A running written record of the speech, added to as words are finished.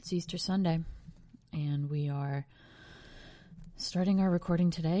It's Easter Sunday, and we are starting our recording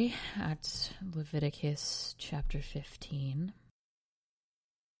today at Leviticus chapter 15.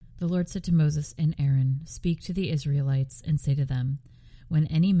 The Lord said to Moses and Aaron, "Speak to the Israelites and say to them, when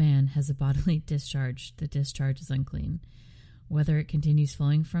any man has a bodily discharge, the discharge is unclean. Whether it continues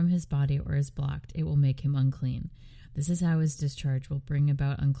flowing from his body or is blocked, it will make him unclean. This is how his discharge will bring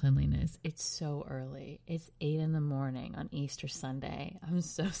about uncleanliness." It's so early. It's 8 a.m. on Easter Sunday. I'm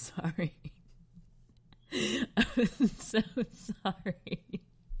so sorry. I'm so sorry.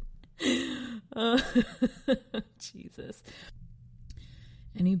 Oh, Jesus.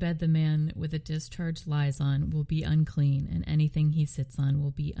 Any bed the man with a discharge lies on will be unclean, and anything he sits on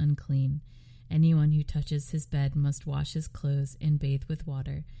will be unclean. Anyone who touches his bed must wash his clothes and bathe with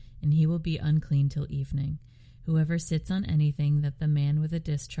water, and he will be unclean till evening. Whoever sits on anything that the man with a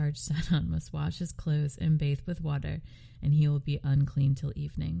discharge sat on must wash his clothes and bathe with water, and he will be unclean till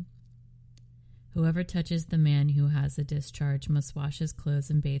evening. Whoever touches the man who has a discharge must wash his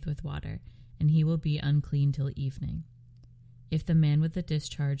clothes and bathe with water, and he will be unclean till evening. If the man with the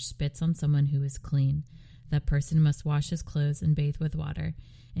discharge spits on someone who is clean, that person must wash his clothes and bathe with water,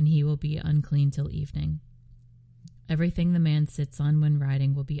 and he will be unclean till evening. Everything the man sits on when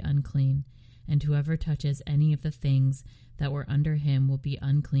riding will be unclean, and whoever touches any of the things that were under him will be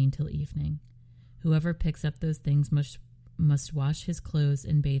unclean till evening. Whoever picks up those things must wash his clothes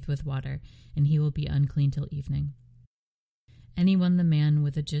and bathe with water, and he will be unclean till evening. Anyone the man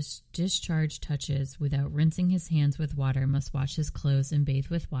with a discharge touches without rinsing his hands with water must wash his clothes and bathe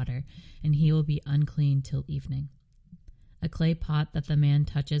with water, and he will be unclean till evening. A clay pot that the man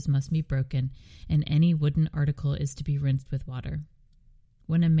touches must be broken, and any wooden article is to be rinsed with water.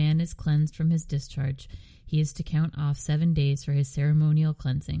 When a man is cleansed from his discharge, he is to count off 7 days for his ceremonial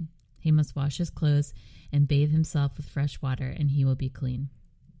cleansing. He must wash his clothes and bathe himself with fresh water, and he will be clean.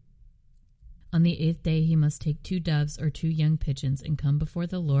 On the 8th day he must take 2 doves or 2 young pigeons and come before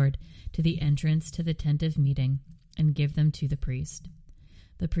the Lord to the entrance to the tent of meeting and give them to the priest.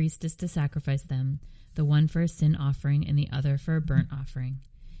 The priest is to sacrifice them, the one for a sin offering and the other for a burnt offering.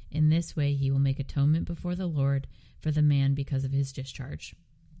 In this way he will make atonement before the Lord for the man because of his discharge.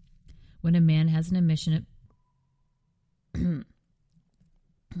 When a man has an emission of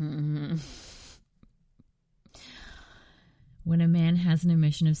When a man has an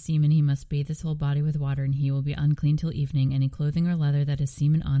emission of semen, he must bathe his whole body with water, and he will be unclean till evening. Any clothing or leather that has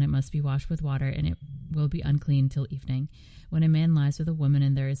semen on it must be washed with water, and it will be unclean till evening. When a man lies with a woman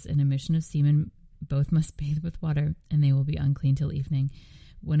and there is an emission of semen, both must bathe with water, and they will be unclean till evening.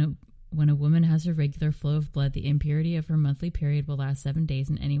 When a woman has a regular flow of blood, the impurity of her monthly period will last 7 days,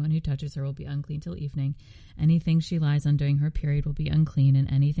 and anyone who touches her will be unclean till evening. Anything she lies on during her period will be unclean,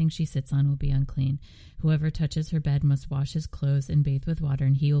 and anything she sits on will be unclean. Whoever touches her bed must wash his clothes and bathe with water,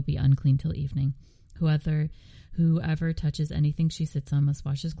 and he will be unclean till evening. Whoever touches anything she sits on must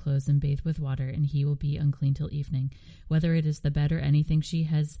wash his clothes and bathe with water, and he will be unclean till evening. Whether it is the bed or anything she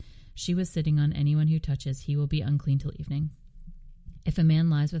was sitting on, anyone who touches, he will be unclean till evening. If a man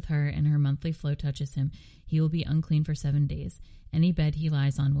lies with her and her monthly flow touches him, he will be unclean for 7 days. Any bed he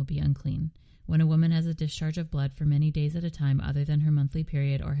lies on will be unclean. When a woman has a discharge of blood for many days at a time other than her monthly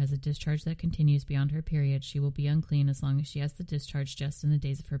period, or has a discharge that continues beyond her period, she will be unclean as long as she has the discharge just in the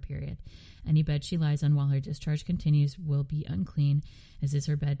days of her period. Any bed she lies on while her discharge continues will be unclean, as is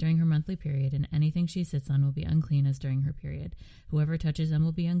her bed during her monthly period, and anything she sits on will be unclean as during her period. Whoever touches them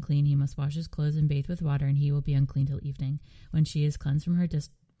will be unclean. He must wash his clothes and bathe with water, and he will be unclean till evening. When she is cleansed from her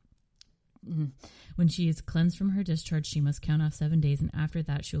discharge, she must count off 7 days, and after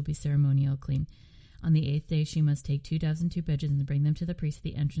that she will be ceremonially clean. On the 8th day she must take 2 doves and 2 pigeons and bring them to the priest at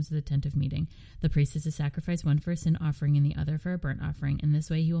the entrance of the tent of meeting. The priest is to sacrifice one for a sin offering and the other for a burnt offering. In this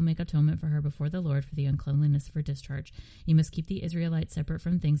way he will make atonement for her before the Lord for the uncleanliness of her discharge. You must keep the Israelites separate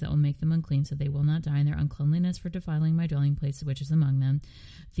from things that will make them unclean, so they will not die in their uncleanliness for defiling my dwelling place which is among them.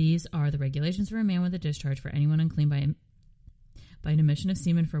 These are the regulations for a man with a discharge, for anyone unclean by an emission of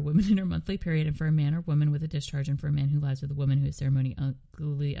semen, for a woman in her monthly period, and for a man or woman with a discharge, and for a man who lies with a woman who is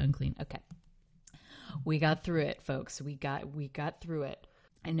ceremonially unclean. Okay. We got through it, folks. We got through it.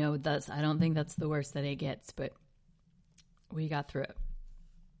 I know I don't think that's the worst that it gets, but we got through it.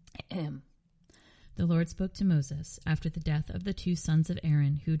 The Lord spoke to Moses after the death of the 2 sons of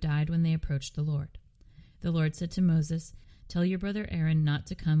Aaron who died when they approached the Lord. The Lord said to Moses, "Tell your brother Aaron not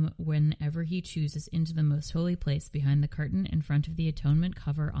to come whenever he chooses into the most holy place behind the curtain in front of the atonement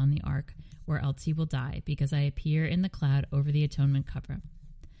cover on the ark, or else he will die, because I appear in the cloud over the atonement cover."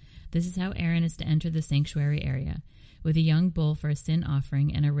 This is how Aaron is to enter the sanctuary area. With a young bull for a sin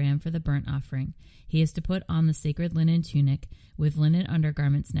offering and a ram for the burnt offering. He is to put on the sacred linen tunic with linen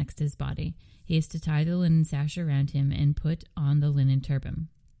undergarments next to his body. He is to tie the linen sash around him and put on the linen turban.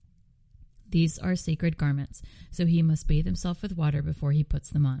 These are sacred garments, so he must bathe himself with water before he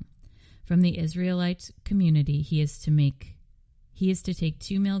puts them on. From the Israelite community he is to take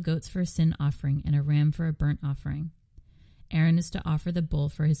 2 male goats for a sin offering and a ram for a burnt offering. Aaron is to offer the bull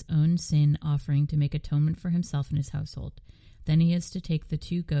for his own sin offering to make atonement for himself and his household. Then he is to take the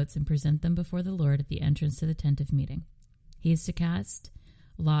 2 goats and present them before the Lord at the entrance to the tent of meeting. He is to cast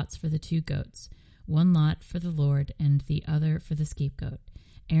lots for the 2 goats, 1 lot for the Lord and the other for the scapegoat.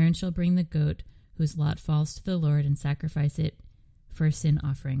 Aaron shall bring the goat whose lot falls to the Lord and sacrifice it for a sin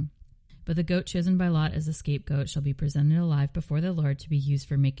offering. But the goat chosen by lot as a scapegoat shall be presented alive before the Lord to be used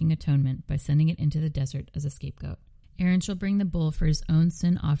for making atonement by sending it into the desert as a scapegoat. Aaron shall bring the bull for his own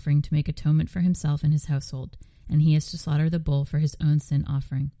sin offering to make atonement for himself and his household, and he is to slaughter the bull for his own sin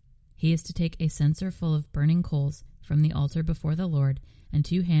offering. He is to take a censer full of burning coals from the altar before the Lord, and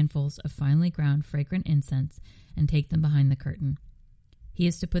 2 handfuls of finely ground fragrant incense, and take them behind the curtain. He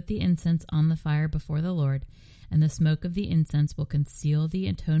is to put the incense on the fire before the Lord, and the smoke of the incense will conceal the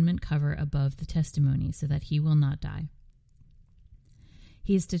atonement cover above the testimony, so that he will not die.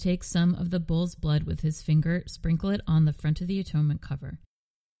 He is to take some of the bull's blood with his finger, sprinkle it on the front of the atonement cover.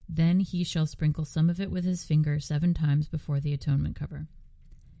 Then he shall sprinkle some of it with his finger 7 times before the atonement cover.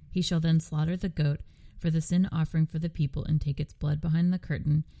 He shall then slaughter the goat for the sin offering for the people and take its blood behind the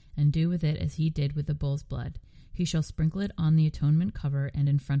curtain and do with it as he did with the bull's blood. He shall sprinkle it on the atonement cover and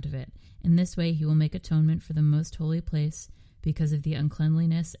in front of it. In this way he will make atonement for the most holy place because of the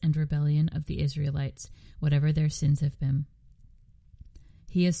uncleanliness and rebellion of the Israelites, whatever their sins have been.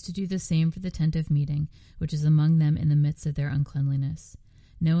 He is to do the same for the tent of meeting, which is among them in the midst of their uncleanliness.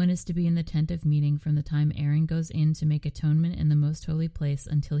 No one is to be in the tent of meeting from the time Aaron goes in to make atonement in the most holy place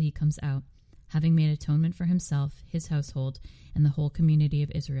until he comes out, having made atonement for himself, his household, and the whole community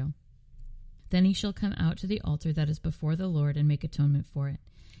of Israel. Then he shall come out to the altar that is before the Lord and make atonement for it.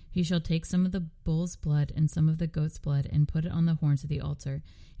 He shall take some of the bull's blood and some of the goat's blood and put it on the horns of the altar.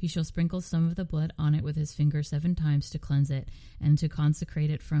 He shall sprinkle some of the blood on it with his finger 7 times to cleanse it and to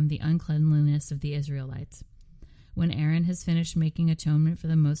consecrate it from the uncleanliness of the Israelites. When Aaron has finished making atonement for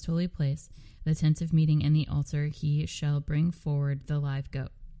the most holy place, the tent of meeting and the altar, he shall bring forward the live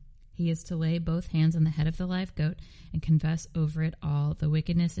goat. He is to lay both hands on the head of the live goat and confess over it all the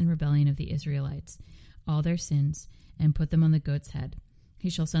wickedness and rebellion of the Israelites, all their sins, and put them on the goat's head. He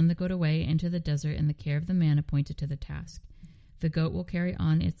shall send the goat away into the desert in the care of the man appointed to the task. The goat will carry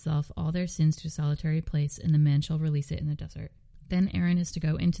on itself all their sins to a solitary place, and the man shall release it in the desert. Then Aaron is to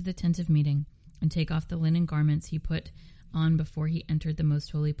go into the tent of meeting and take off the linen garments he put on before he entered the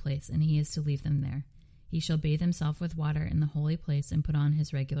most holy place, and he is to leave them there. He shall bathe himself with water in the holy place and put on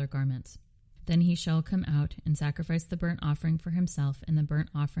his regular garments. Then he shall come out and sacrifice the burnt offering for himself and the burnt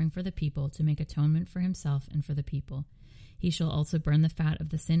offering for the people to make atonement for himself and for the people. He shall also burn the fat of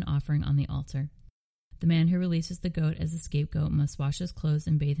the sin offering on the altar. The man who releases the goat as a scapegoat must wash his clothes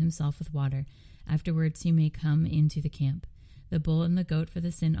and bathe himself with water. Afterwards he may come into the camp. The bull and the goat for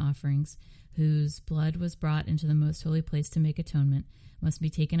the sin offerings, whose blood was brought into the most holy place to make atonement, must be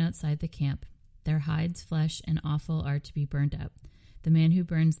taken outside the camp. Their hides, flesh, and offal are to be burned up. The man who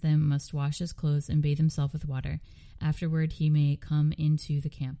burns them must wash his clothes and bathe himself with water. Afterward he may come into the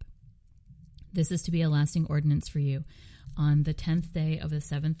camp. This is to be a lasting ordinance for you. On the 10th day of the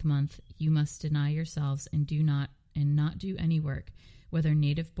 7th month you must deny yourselves and not do any work, whether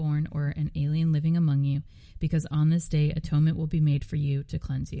native born or an alien living among you, because on this day atonement will be made for you to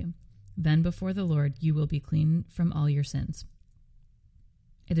cleanse you. Then before the Lord you will be clean from all your sins.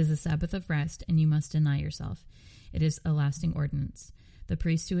 It is a Sabbath of rest, and you must deny yourself. It is a lasting ordinance. The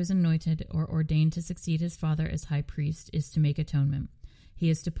priest who is anointed or ordained to succeed his father as high priest is to make atonement. He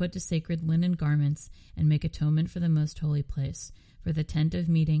is to put to sacred linen garments and make atonement for the most holy place, for the tent of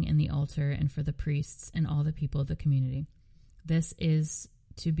meeting and the altar, and for the priests and all the people of the community. This is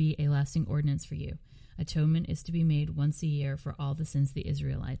to be a lasting ordinance for you. Atonement is to be made once a year for all the sins of the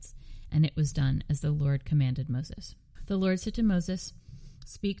Israelites. And it was done as the Lord commanded Moses. The Lord said to Moses,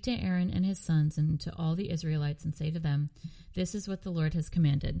 "Speak to Aaron and his sons and to all the Israelites and say to them, this is what the Lord has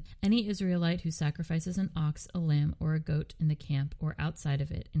commanded. Any Israelite who sacrifices an ox, a lamb, or a goat in the camp or outside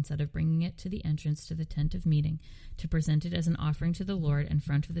of it, instead of bringing it to the entrance to the tent of meeting to present it as an offering to the Lord in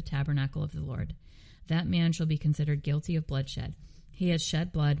front of the tabernacle of the Lord, that man shall be considered guilty of bloodshed. He has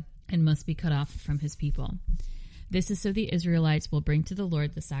shed blood and must be cut off from his people. This is so the Israelites will bring to the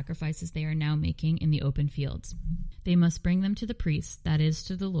Lord the sacrifices they are now making in the open fields. They must bring them to the priests, that is,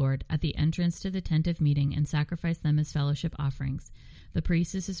 to the Lord, at the entrance to the tent of meeting, and sacrifice them as fellowship offerings. The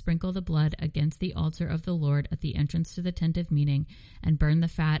priest is to sprinkle the blood against the altar of the Lord at the entrance to the tent of meeting, and burn the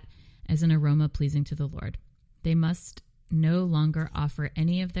fat as an aroma pleasing to the Lord. They must no longer offer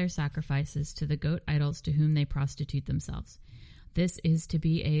any of their sacrifices to the goat idols to whom they prostitute themselves. This is to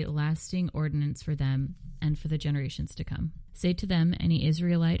be a lasting ordinance for them and for the generations to come. Say to them, any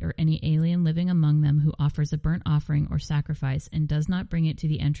Israelite or any alien living among them who offers a burnt offering or sacrifice and does not bring it to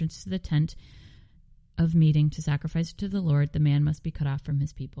the entrance to the tent of meeting to sacrifice to the Lord, the man must be cut off from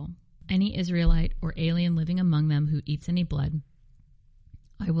his people. Any Israelite or alien living among them who eats any blood,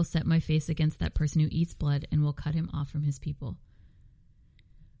 I will set my face against that person who eats blood and will cut him off from his people.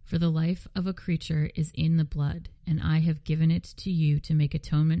 For the life of a creature is in the blood, and I have given it to you to make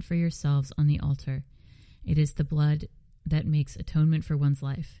atonement for yourselves on the altar. It is the blood that makes atonement for one's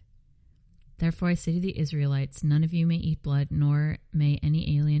life. Therefore I say to the Israelites, none of you may eat blood, nor may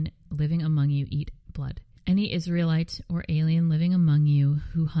any alien living among you eat blood. Any Israelite or alien living among you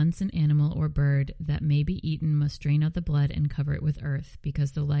who hunts an animal or bird that may be eaten must drain out the blood and cover it with earth,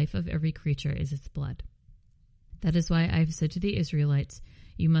 because the life of every creature is its blood. That is why I have said to the Israelites,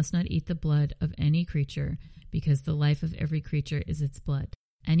 you must not eat the blood of any creature, because the life of every creature is its blood.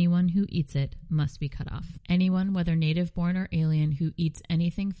 Anyone who eats it must be cut off. Anyone, whether native-born or alien, who eats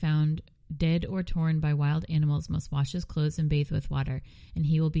anything found dead or torn by wild animals must wash his clothes and bathe with water, and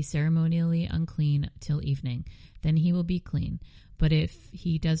he will be ceremonially unclean till evening. Then he will be clean. But if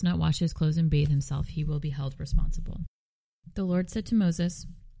he does not wash his clothes and bathe himself, he will be held responsible. The Lord said to Moses,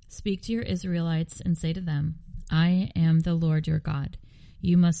 speak to your Israelites and say to them, I am the Lord your God.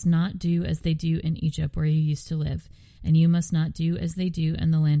 You must not do as they do in Egypt where you used to live, and you must not do as they do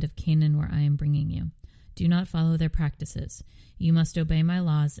in the land of Canaan where I am bringing you. Do not follow their practices. You must obey my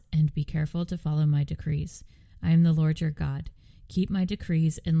laws and be careful to follow my decrees. I am the Lord your God. Keep my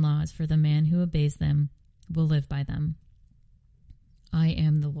decrees and laws, for the man who obeys them will live by them. I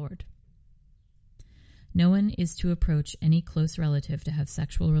am the Lord. No one is to approach any close relative to have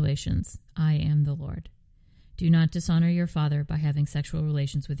sexual relations. I am the Lord. Do not dishonor your father by having sexual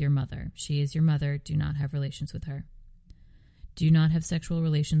relations with your mother. She is your mother. Do not have relations with her. Do not have sexual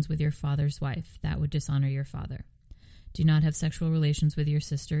relations with your father's wife. That would dishonor your father. Do not have sexual relations with your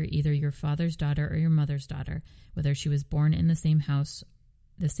sister, either your father's daughter or your mother's daughter, whether she was born in the same house,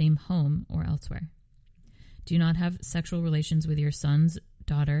 the same home, or elsewhere. Do not have sexual relations with your son's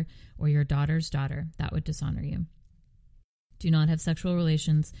daughter or your daughter's daughter. That would dishonor you. Do not have sexual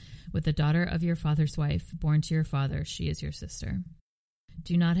relations with the daughter of your father's wife, born to your father. She is your sister.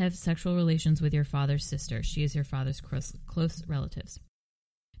 Do not have sexual relations with your father's sister. She is your father's close relatives.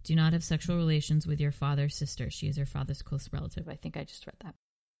 Do not have sexual relations with your father's sister. She is your father's close relative. I think I just read that.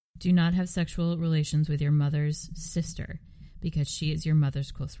 Do not have sexual relations with your mother's sister, because she is your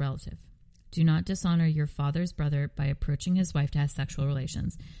mother's close relative. Do not dishonor your father's brother by approaching his wife to have sexual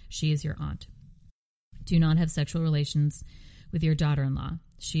relations. She is your aunt. Do not have sexual relations with your daughter-in-law.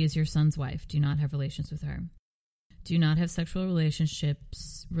 She is your son's wife. Do not have relations with her. Do not have sexual relations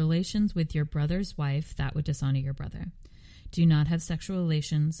with your brother's wife. That would dishonor your brother. Do not have sexual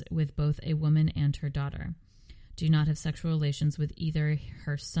relations with both a woman and her daughter. Do not have sexual relations with either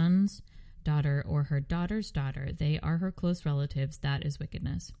her son's daughter or her daughter's daughter. They are her close relatives. That is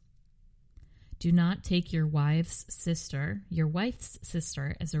wickedness. Do not take your wife's sister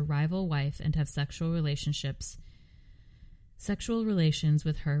as a rival wife and have sexual relations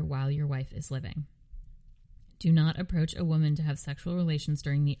with her while your wife is living. Do not approach a woman to have sexual relations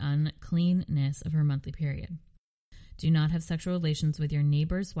during the uncleanness of her monthly period. Do not have sexual relations with your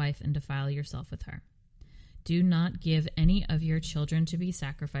neighbor's wife and defile yourself with her. Do not give any of your children to be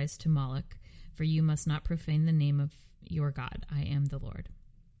sacrificed to Moloch, for you must not profane the name of your God. I am the Lord.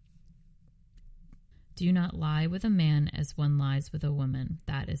 Do not lie with a man as one lies with a woman.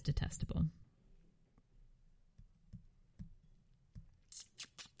 That is detestable.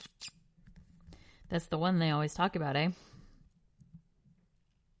 That's the one they always talk about, eh?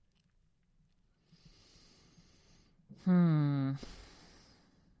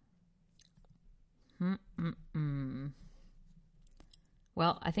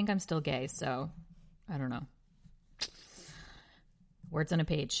 Well, I think I'm still gay, so I don't know. Words on a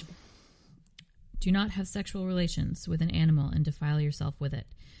page. Do not have sexual relations with an animal and defile yourself with it.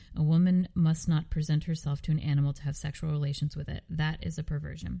 A woman must not present herself to an animal to have sexual relations with it. That is a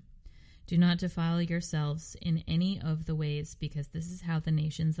perversion. Do not defile yourselves in any of the ways, because this is how the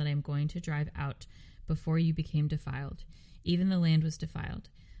nations that I am going to drive out before you became defiled. Even the land was defiled.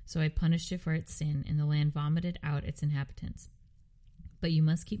 So I punished it for its sin, and the land vomited out its inhabitants. But you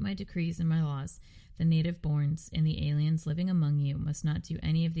must keep my decrees and my laws. The native-borns and the aliens living among you must not do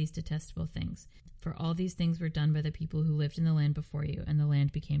any of these detestable things. For all these things were done by the people who lived in the land before you, and the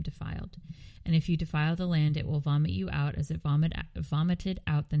land became defiled. And if you defile the land, it will vomit you out as it vomited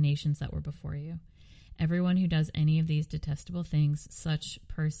out the nations that were before you. Everyone who does any of these detestable things, such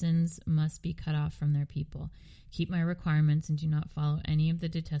persons must be cut off from their people. Keep my requirements and do not follow any of the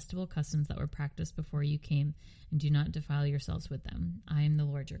detestable customs that were practiced before you came, and do not defile yourselves with them. I am the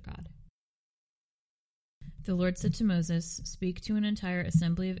Lord your God. The Lord said to Moses, "Speak to an entire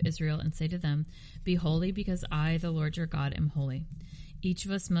assembly of Israel and say to them, 'Be holy, because I, the Lord your God, am holy. Each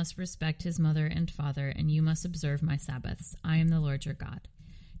of us must respect his mother and father, and you must observe my Sabbaths. I am the Lord your God.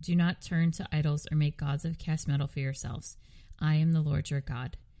 Do not turn to idols or make gods of cast metal for yourselves. I am the Lord your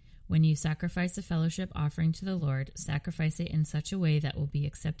God. When you sacrifice a fellowship offering to the Lord, sacrifice it in such a way that will be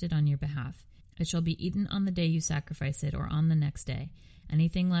accepted on your behalf. It shall be eaten on the day you sacrifice it or on the next day.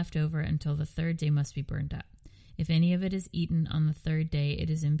 Anything left over until the third day must be burned up. If any of it is eaten on the third day, it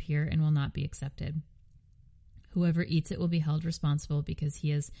is impure and will not be accepted. Whoever eats it will be held responsible because he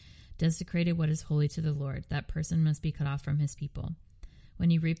has desecrated what is holy to the Lord. That person must be cut off from his people. When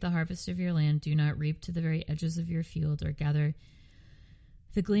you reap the harvest of your land, do not reap to the very edges of your field or gather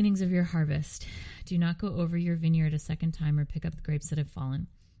the gleanings of your harvest. Do not go over your vineyard a second time or pick up the grapes that have fallen.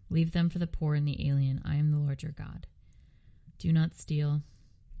 Leave them for the poor and the alien. I am the Lord your God. Do not steal.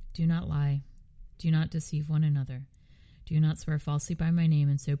 Do not lie. Do not deceive one another. Do not swear falsely by my name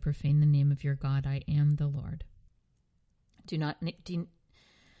and so profane the name of your God. I am the Lord.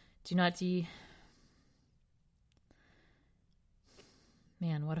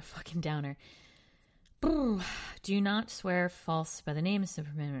 Man, what a fucking downer. Do not swear false by the name of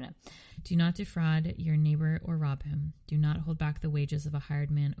Do not defraud your neighbor or rob him. Do not hold back the wages of a hired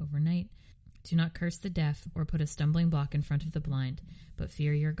man overnight. Do not curse the deaf or put a stumbling block in front of the blind, but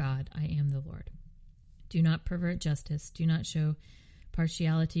fear your God. I am the Lord. Do not pervert justice. Do not show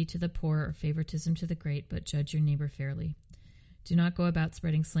partiality to the poor or favoritism to the great, but judge your neighbor fairly. Do not go about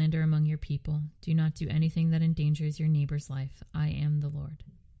spreading slander among your people. Do not do anything that endangers your neighbor's life. I am the Lord.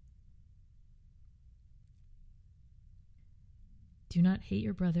 Do not hate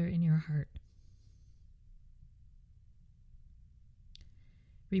your brother in your heart.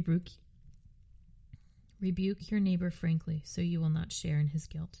 Rebuke your neighbor frankly, so you will not share in his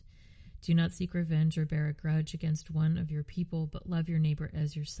guilt. Do not seek revenge or bear a grudge against one of your people, but love your neighbor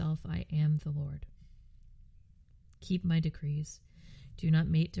as yourself. I am the Lord. Keep my decrees. Do not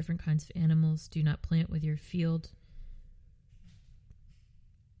mate different kinds of animals. Do not plant with your field.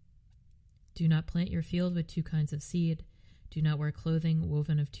 Do not plant your field with two kinds of seed. Do not wear clothing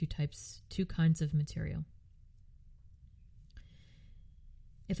woven of two kinds of material.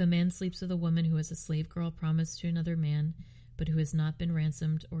 If a man sleeps with a woman who is a slave girl promised to another man, but who has not been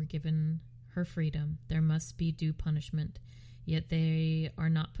ransomed or given her freedom, there must be due punishment. Yet they are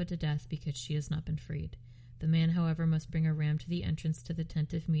not put to death because she has not been freed. The man, however, must bring a ram to the entrance to the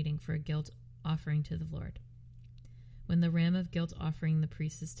tent of meeting for a guilt offering to the Lord. When the ram of guilt offering, the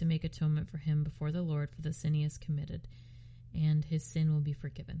priest is to make atonement for him before the Lord for the sin he has committed, and his sin will be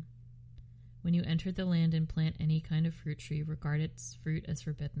forgiven. When you enter the land and plant any kind of fruit tree, regard its fruit as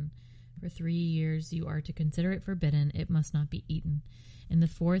forbidden. For 3 years you are to consider it forbidden. It must not be eaten. In the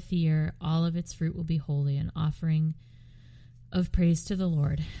 4th year, all of its fruit will be holy, an offering of praise to the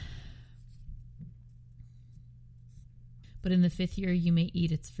Lord. But in the 5th year you may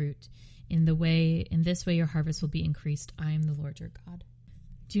eat its fruit. In this way your harvest will be increased. I am the Lord your God.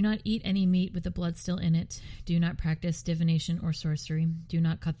 Do not eat any meat with the blood still in it. Do not practice divination or sorcery. Do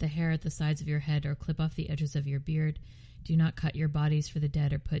not cut the hair at the sides of your head or clip off the edges of your beard. Do not cut your bodies for the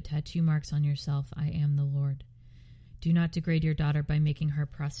dead or put tattoo marks on yourself. I am the Lord. Do not degrade your daughter by making her a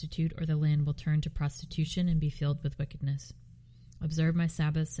prostitute, or the land will turn to prostitution and be filled with wickedness. Observe my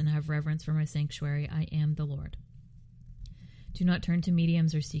Sabbaths and have reverence for my sanctuary. I am the Lord. Do not turn to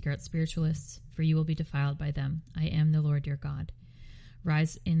mediums or seek out spiritualists, for you will be defiled by them. I am the Lord your God.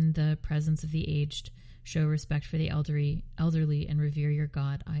 Rise in the presence of the aged. Show respect for the elderly, and revere your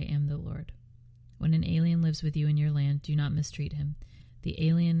God. I am the Lord. When an alien lives with you in your land, do not mistreat him. The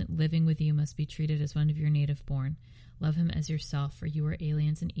alien living with you must be treated as one of your native born. Love him as yourself, for you are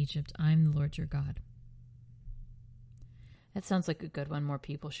aliens in Egypt. I am the Lord your God. That sounds like a good one more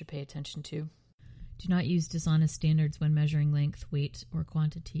people should pay attention to. Do not use dishonest standards when measuring length, weight, or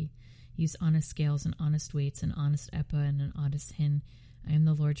quantity. Use honest scales and honest weights, an honest ephah and an honest hin. I am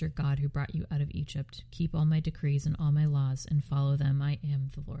the Lord your God who brought you out of Egypt. Keep all my decrees and all my laws and follow them. I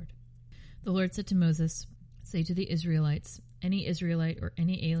am the Lord. The Lord said to Moses, Say to the Israelites, any Israelite or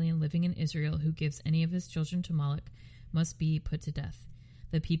any alien living in Israel who gives any of his children to Moloch must be put to death.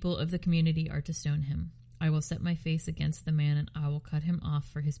 The people of the community are to stone him. I will set my face against the man, and I will cut him off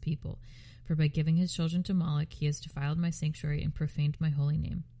for his people. For by giving his children to Moloch, he has defiled my sanctuary and profaned my holy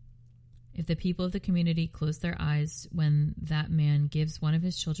name. If the people of the community close their eyes when that man gives one of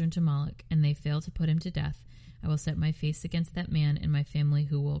his children to Moloch, and they fail to put him to death, I will set my face against that man and my family,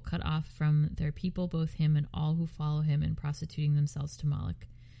 who will cut off from their people both him and all who follow him in prostituting themselves to Moloch.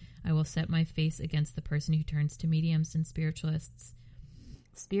 I will set my face against the person who turns to mediums and spiritualists.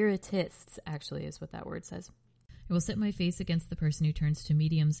 Spiritists, actually, is what that word says. I will set my face against the person who turns to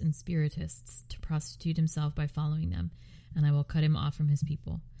mediums and spiritists to prostitute himself by following them, and I will cut him off from his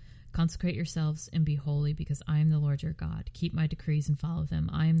people. Consecrate yourselves and be holy, because I am the Lord your God. Keep my decrees and follow them.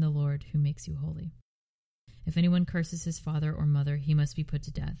 I am the Lord who makes you holy. If anyone curses his father or mother, he must be put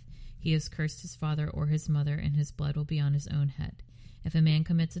to death. He has cursed his father or his mother, and his blood will be on his own head. If a man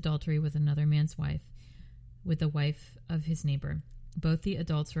commits adultery with another man's wife, with the wife of his neighbor, both the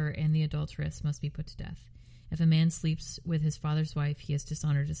adulterer and the adulteress must be put to death. If a man sleeps with his father's wife, he has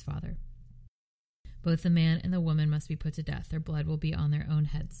dishonored his father. Both the man and the woman must be put to death. Their blood will be on their own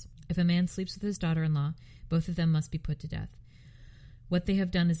heads. If a man sleeps with his daughter-in-law, both of them must be put to death. What they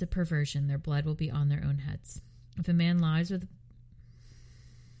have done is a perversion. Their blood will be on their own heads. If a man lies with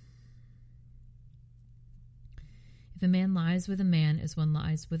a man as one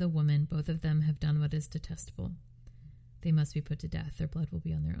lies with a woman, both of them have done what is detestable. They must be put to death. Their blood will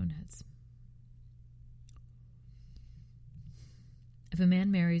be on their own heads. If a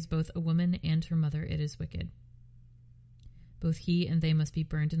man marries both a woman and her mother, it is wicked. Both he and they must be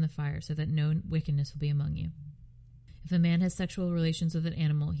burned in the fire, so that no wickedness will be among you. If a man has sexual relations with an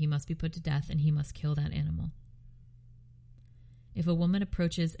animal, he must be put to death, and he must kill that animal. If a woman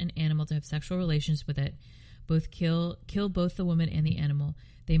approaches an animal to have sexual relations with it, kill both the woman and the animal.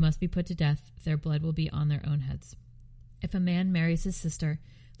 They must be put to death. Their blood will be on their own heads. If a man marries his sister,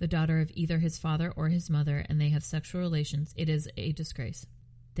 the daughter of either his father or his mother, and they have sexual relations, it is a disgrace.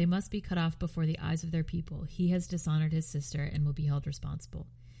 They must be cut off before the eyes of their people. He has dishonored his sister and will be held responsible.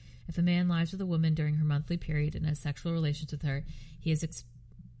 If a man lies with a woman during her monthly period and has sexual relations with her, he has exposed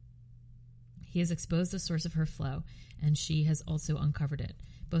the source of her flow, and she has also uncovered it.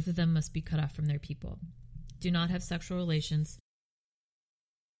 Both of them must be cut off from their people. Do not have sexual relations.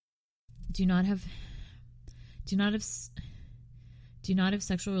 Do not have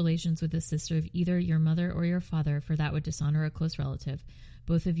sexual relations with the sister of either your mother or your father, for that would dishonor a close relative.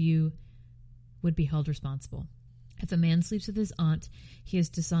 Both of you would be held responsible. If a man sleeps with his aunt, he has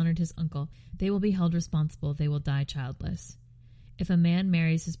dishonored his uncle. They will be held responsible. They will die childless. If a man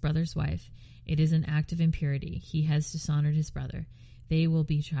marries his brother's wife, it is an act of impurity. He has dishonored his brother. They will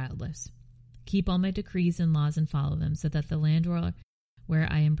be childless. Keep all my decrees and laws and follow them, so that the land where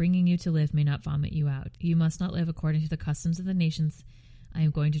I am bringing you to live may not vomit you out. You must not live according to the customs of the nations I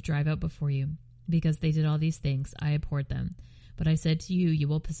am going to drive out before you. Because they did all these things, I abhorred them. But I said to you, you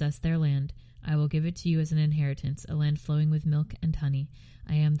will possess their land. I will give it to you as an inheritance, a land flowing with milk and honey.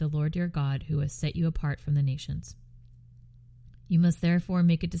 I am the Lord your God, who has set you apart from the nations. You must therefore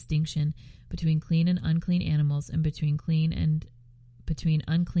make a distinction between clean and unclean animals, and between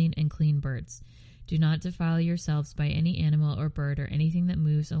unclean and clean birds. Do not defile yourselves by any animal or bird or anything that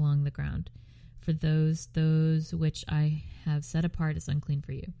moves along the ground, for those which I have set apart is unclean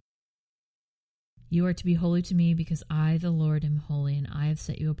for you. You are to be holy to me, because I, the Lord, am holy, and I have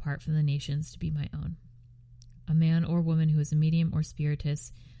set you apart from the nations to be my own. A man or woman who is a medium or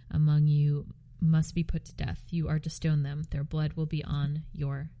spiritist among you must be put to death. You are to stone them. Their blood will be on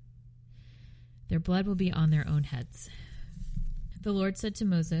their own heads. The Lord said to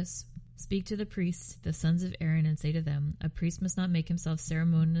Moses, Speak to the priests, the sons of Aaron, and say to them, A priest must not make himself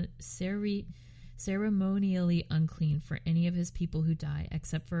ceremonially unclean for any of his people who die,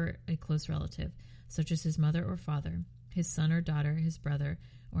 except for a close relative, such as his mother or father, his son or daughter, his brother,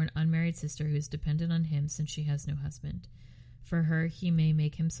 or an unmarried sister who is dependent on him since she has no husband. For her he may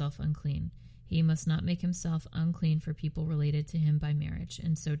make himself unclean. He must not make himself unclean for people related to him by marriage,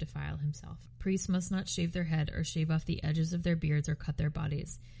 and so defile himself. Priests must not shave their head or shave off the edges of their beards or cut their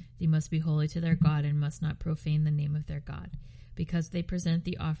bodies. They must be holy to their God and must not profane the name of their God. Because they present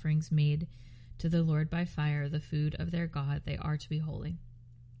the offerings made to the Lord by fire, the food of their God, they are to be holy.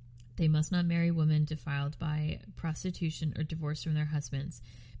 They must not marry women defiled by prostitution or divorced from their husbands,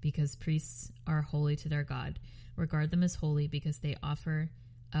 because priests are holy to their God. Regard them as holy, because they offer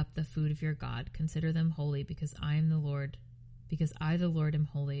up the food of your God. Consider them holy, because I, the Lord, am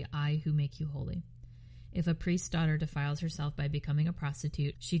holy, I who make you holy. If a priest's daughter defiles herself by becoming a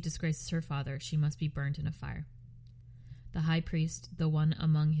prostitute, she disgraces her father. She must be burned in a fire. The high priest, the one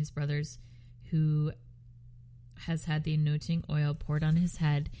among his brothers who has had the anointing oil poured on his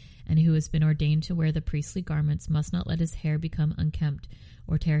head and who has been ordained to wear the priestly garments, must not let his hair become unkempt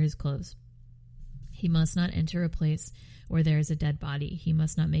or tear his clothes. He must not enter a place where there is a dead body. He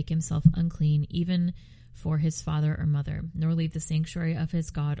must not make himself unclean, even for his father or mother, nor leave the sanctuary of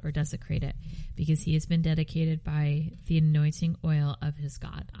his God or desecrate it, because he has been dedicated by the anointing oil of his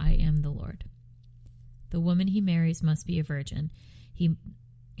God. I am the Lord. The woman he marries must be a virgin.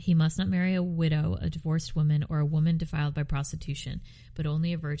 He must not marry a widow, a divorced woman, or a woman defiled by prostitution, but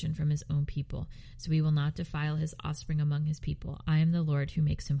only a virgin from his own people. So he will not defile his offspring among his people. I am the Lord who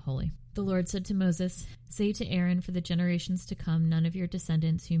makes him holy. The Lord said to Moses, "Say to Aaron, for the generations to come, none of your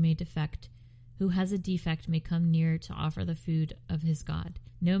descendants who has a defect may come near to offer the food of his God.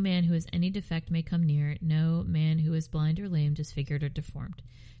 No man who has any defect may come near, no man who is blind or lame, disfigured or deformed,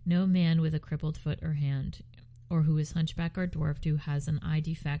 no man with a crippled foot or hand, or who is hunchback or dwarfed, who has an eye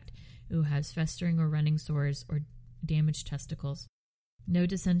defect, who has festering or running sores or damaged testicles. No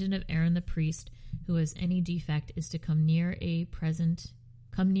descendant of Aaron the priest who has any defect is to come near to present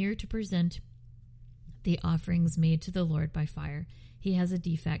the offerings made to the Lord by fire. He has a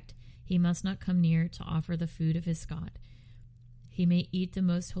defect. He must not come near to offer the food of his God. He may eat the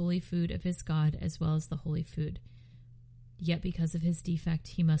most holy food of his God as well as the holy food. Yet because of his defect,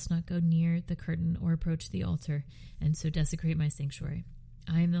 he must not go near the curtain or approach the altar, and so desecrate my sanctuary.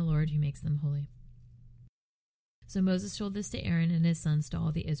 I am the Lord who makes them holy." So Moses told this to Aaron and his sons, to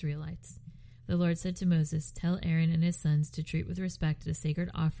all the Israelites. The Lord said to Moses, "Tell Aaron and his sons to treat with respect the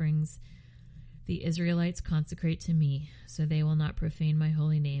sacred offerings the Israelites consecrate to me, so they will not profane my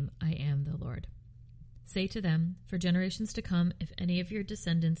holy name. I am the Lord. Say to them, for generations to come, if any of your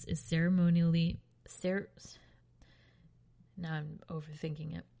descendants is ceremonially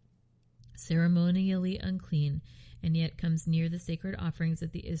unclean, and yet comes near the sacred offerings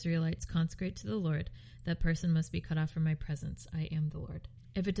that the Israelites consecrate to the Lord, that person must be cut off from my presence. I am the Lord.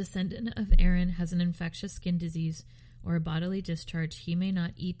 If a descendant of Aaron has an infectious skin disease or a bodily discharge, he may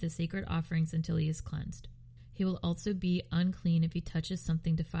not eat the sacred offerings until he is cleansed. He will also be unclean if he touches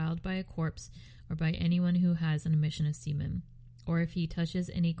something defiled by a corpse or by anyone who has an emission of semen, or if he touches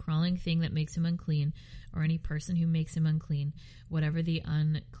any crawling thing that makes him unclean, or any person who makes him unclean, whatever the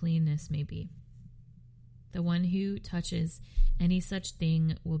uncleanness may be. The one who touches any such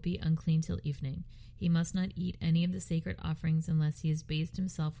thing will be unclean till evening. He must not eat any of the sacred offerings unless he has bathed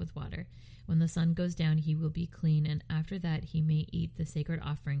himself with water. When the sun goes down, he will be clean, and after that he may eat the sacred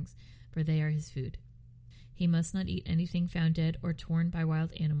offerings, for they are his food. He must not eat anything found dead or torn by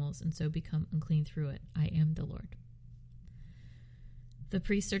wild animals, and so become unclean through it. I am the Lord. The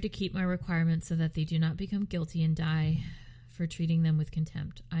priests are to keep my requirements so that they do not become guilty and die for treating them with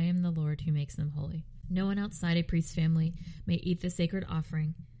contempt. I am the Lord who makes them holy. No one outside a priest's family may eat the sacred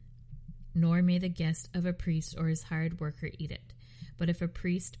offering, nor may the guest of a priest or his hired worker eat it. But if a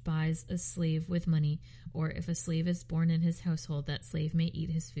priest buys a slave with money, or if a slave is born in his household, that slave may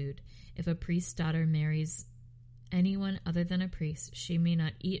eat his food. If a priest's daughter marries anyone other than a priest, she may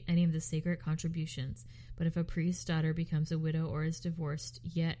not eat any of the sacred contributions. But if a priest's daughter becomes a widow or is divorced,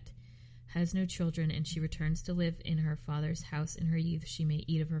 yet has no children, and she returns to live in her father's house in her youth, she may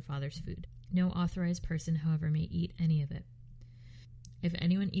eat of her father's food. No authorized person, however, may eat any of it. If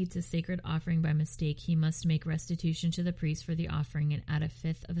anyone eats a sacred offering by mistake, he must make restitution to the priest for the offering and add a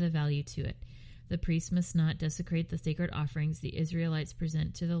fifth of the value to it. The priest must not desecrate the sacred offerings the Israelites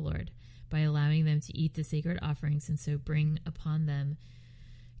present to the Lord by allowing them to eat the sacred offerings and so bring upon them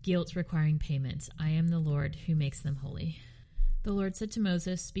guilt requiring payment. I am the Lord who makes them holy. The Lord said to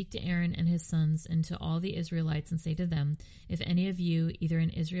Moses, "Speak to Aaron and his sons and to all the Israelites and say to them, if any of you, either an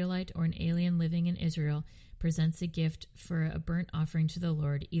Israelite or an alien living in Israel, presents a gift for a burnt offering to the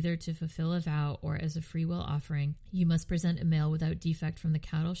Lord, either to fulfill a vow or as a freewill offering, you must present a male without defect from the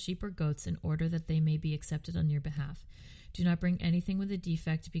cattle, sheep, or goats in order that they may be accepted on your behalf. Do not bring anything with a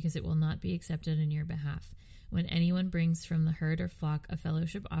defect, because it will not be accepted on your behalf. When anyone brings from the herd or flock a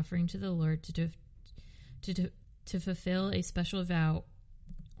fellowship offering to the Lord to fulfill a special vow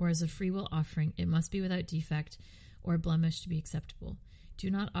or as a freewill offering, it must be without defect or blemish to be acceptable. Do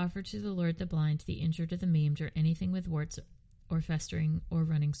not offer to the Lord the blind, the injured, or the maimed, or anything with warts or festering or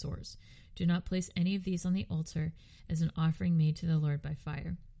running sores. Do not place any of these on the altar as an offering made to the Lord by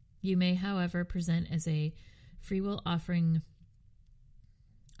fire. You may, however, present as a freewill offering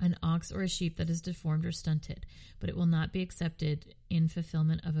an ox or a sheep that is deformed or stunted, but it will not be accepted in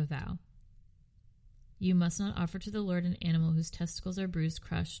fulfillment of a vow. You must not offer to the Lord an animal whose testicles are bruised,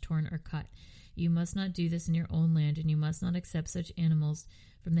 crushed, torn, or cut. You must not do this in your own land, and you must not accept such animals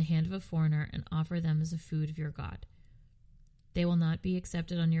from the hand of a foreigner and offer them as a food of your God. They will not be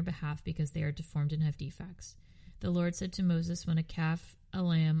accepted on your behalf because they are deformed and have defects. The Lord said to Moses, when a calf, a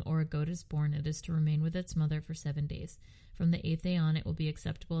lamb, or a goat is born, it is to remain with its mother for 7 days. From the 8th day on, it will be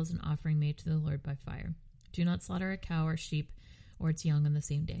acceptable as an offering made to the Lord by fire. Do not slaughter a cow or sheep or its young on the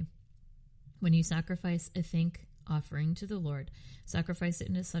same day. When you sacrifice a thank offering to the Lord, sacrifice it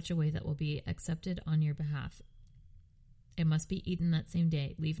in such a way that will be accepted on your behalf. It must be eaten that same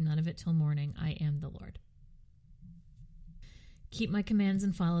day. Leave none of it till morning. I am the Lord. Keep my commands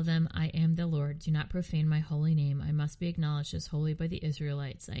and follow them. I am the Lord. Do not profane my holy name. I must be acknowledged as holy by the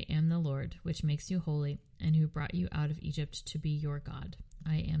Israelites. I am the Lord, which makes you holy, and who brought you out of Egypt to be your God.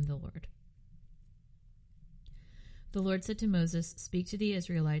 I am the Lord. The Lord said to Moses, speak to the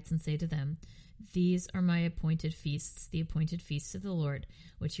Israelites and say to them, these are my appointed feasts, the appointed feasts of the Lord,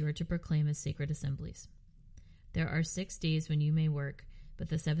 which you are to proclaim as sacred assemblies. There are 6 days when you may work, but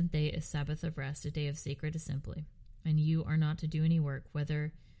the 7th day is Sabbath of rest, a day of sacred assembly. And you are not to do any work,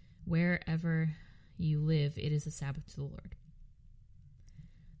 wherever you live, it is a Sabbath to the Lord.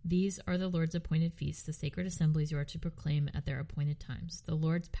 These are the Lord's appointed feasts, the sacred assemblies you are to proclaim at their appointed times. The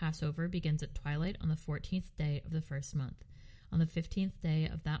Lord's Passover begins at twilight on the 14th day of the first month. On the 15th day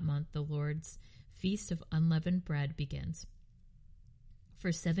of that month, the Lord's feast of unleavened bread begins.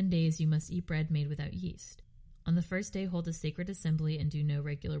 For 7 days you must eat bread made without yeast. On the first day, hold a sacred assembly and do no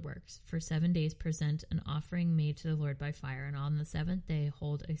regular works. For 7 days, present an offering made to the Lord by fire. And on the 7th day,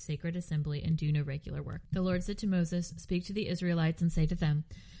 hold a sacred assembly and do no regular work. The Lord said to Moses, speak to the Israelites and say to them,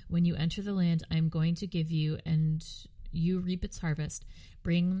 when you enter the land I am going to give you, and you reap its harvest,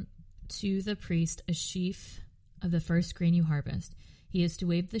 bring to the priest a sheaf of the first grain you harvest. He is to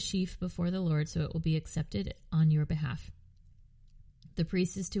wave the sheaf before the Lord, so it will be accepted on your behalf. The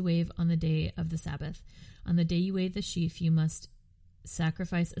priest is to wave on the day of the Sabbath. On the day you wave the sheaf, you must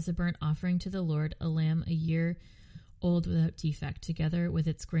sacrifice as a burnt offering to the Lord a lamb a year old without defect, together with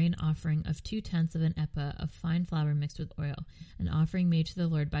its grain offering of 2/10 of an ephah of fine flour mixed with oil, an offering made to the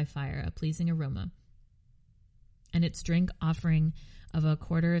Lord by fire, a pleasing aroma, and its drink offering of a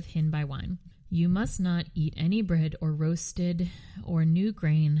quarter of hin by wine. You must not eat any bread or roasted or new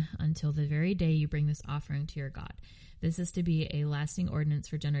grain until the very day you bring this offering to your God. This is to be a lasting ordinance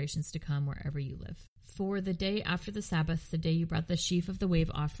for generations to come wherever you live. For the day after the Sabbath, the day you brought the sheaf of the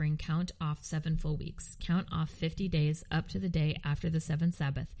wave offering, count off 7 full weeks. Count off 50 days up to the day after the 7th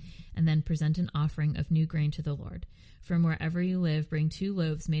Sabbath, and then present an offering of new grain to the Lord. From wherever you live, bring 2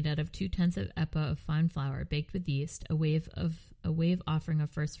 loaves made out of 2/10 of ephah of fine flour, baked with yeast, a wave offering of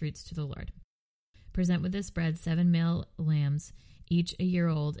first fruits to the Lord. Present with this bread 7 male lambs, each a year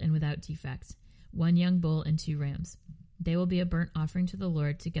old and without defect, 1 young bull and 2 rams. They will be a burnt offering to the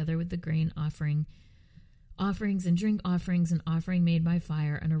Lord, together with the grain offerings and drink offerings, an offering made by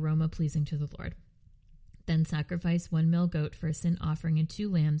fire, an aroma pleasing to the Lord. Then sacrifice 1 male goat for a sin offering and 2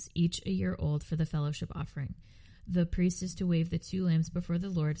 lambs, each a year old, for the fellowship offering. The priest is to wave the 2 lambs before the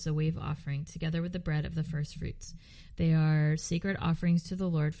Lord as a wave offering, together with the bread of the first fruits. They are sacred offerings to the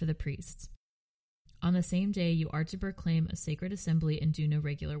Lord for the priests. On the same day, you are to proclaim a sacred assembly and do no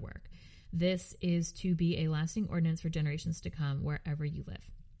regular work. This is to be a lasting ordinance for generations to come wherever you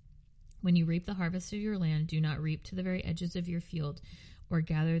live. When you reap the harvest of your land, do not reap to the very edges of your field or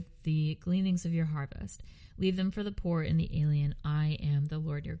gather the gleanings of your harvest. Leave them for the poor and the alien. I am the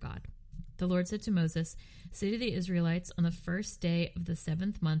Lord your God. The Lord said to Moses, say to the Israelites, on the first day of the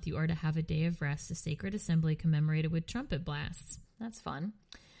 7th month, you are to have a day of rest, a sacred assembly commemorated with trumpet blasts. That's fun.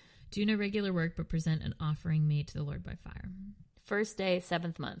 Do no regular work, but present an offering made to the Lord by fire. First day,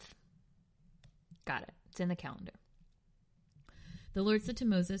 7th month. Got it. It's in the calendar. The Lord said to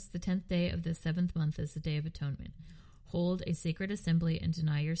Moses, the 10th day of the 7th month is the Day of Atonement. Hold a sacred assembly and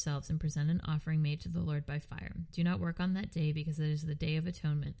deny yourselves and present an offering made to the Lord by fire. Do not work on that day, because it is the Day of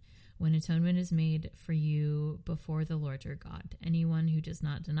Atonement, when atonement is made for you before the Lord your God. Anyone who does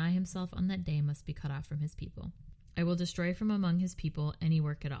not deny himself on that day must be cut off from his people. I will destroy from among his people any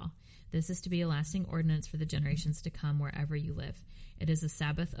work at all. This is to be a lasting ordinance for the generations to come wherever you live. It is a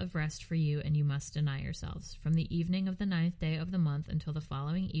Sabbath of rest for you, and you must deny yourselves. From the evening of the 9th day of the month until the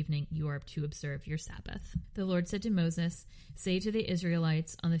following evening, you are to observe your Sabbath. The Lord said to Moses, say to the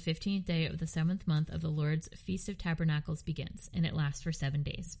Israelites, on the 15th day of the 7th month of the Lord's Feast of Tabernacles begins, and it lasts for 7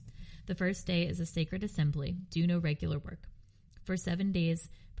 days. The first day is a sacred assembly. Do no regular work. For 7 days,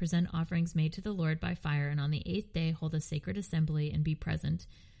 present offerings made to the Lord by fire, and on the 8th day, hold a sacred assembly and be present,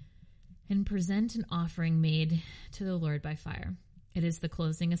 and present an offering made to the Lord by fire. It is the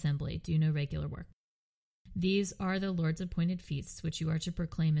closing assembly. Do no regular work. These are the Lord's appointed feasts, which you are to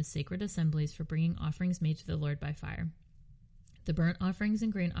proclaim as sacred assemblies for bringing offerings made to the Lord by fire. The burnt offerings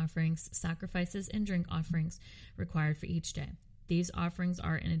and grain offerings, sacrifices and drink offerings required for each day. These offerings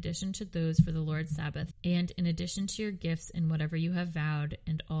are in addition to those for the Lord's Sabbath, and in addition to your gifts and whatever you have vowed,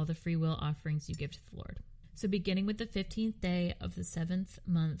 and all the free will offerings you give to the Lord. So beginning with the 15th day of the 7th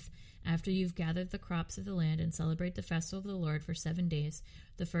month, after you've gathered the crops of the land and celebrate the festival of the Lord for 7 days,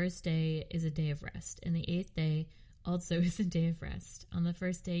 the first day is a day of rest, and the 8th day also is a day of rest. On the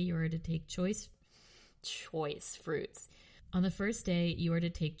first day you are to take choice fruits. On the first day you are to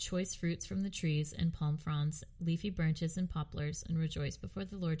take choice fruits from the trees and palm fronds, leafy branches and poplars, and rejoice before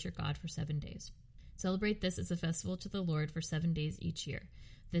the Lord your God for 7 days. Celebrate this as a festival to the Lord for 7 days each year.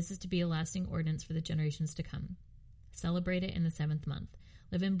 This is to be a lasting ordinance for the generations to come. Celebrate it in the 7th month.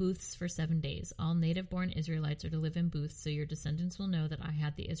 Live in booths for 7 days. All native-born Israelites are to live in booths, so your descendants will know that I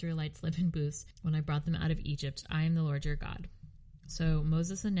had the Israelites live in booths when I brought them out of Egypt. I am the Lord your God. So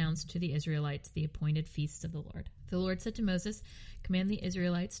Moses announced to the Israelites the appointed feasts of the Lord. The Lord said to Moses, "Command the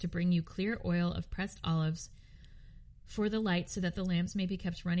Israelites to bring you clear oil of pressed olives for the light, so that the lamps may be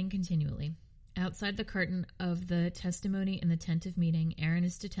kept running continually. Outside the curtain of the testimony in the tent of meeting, Aaron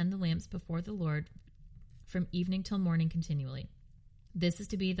is to tend the lamps before the Lord from evening till morning continually. This is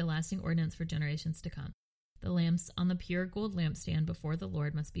to be the lasting ordinance for generations to come. The lamps on the pure gold lampstand before the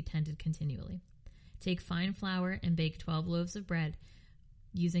Lord must be tended continually. Take fine flour and bake 12 loaves of bread,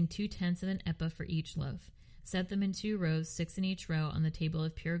 using 2/10 of an ephah for each loaf. Set them in 2 rows, 6 in each row, on the table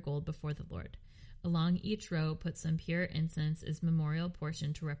of pure gold before the Lord. Along each row put some pure incense as memorial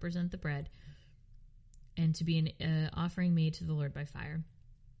portion to represent the bread, and to be an offering made to the Lord by fire.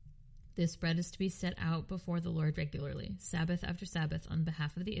 This bread is to be set out before the Lord regularly, Sabbath after Sabbath, on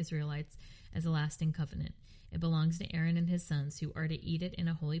behalf of the Israelites as a lasting covenant. It belongs to Aaron and his sons, who are to eat it in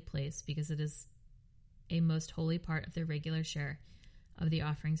a holy place, because it is a most holy part of their regular share of the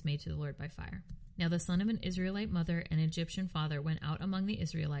offerings made to the Lord by fire." Now the son of an Israelite mother and Egyptian father went out among the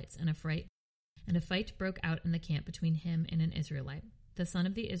Israelites, and a fight broke out in the camp between him and an Israelite. The son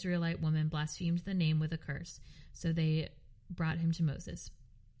of the Israelite woman blasphemed the name with a curse, so they brought him to Moses.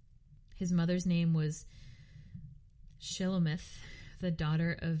 His mother's name was Shelomith, the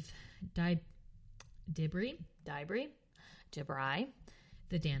daughter of Dibri, the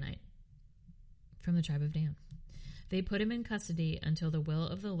Danite, from the tribe of Dan. They put him in custody until the will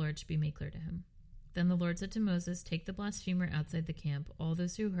of the Lord should be made clear to him. Then the Lord said to Moses, "Take the blasphemer outside the camp. All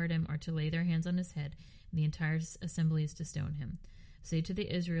those who heard him are to lay their hands on his head, and the entire assembly is to stone him. Say to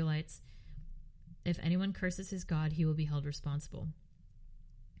the Israelites, if anyone curses his God, he will be held responsible.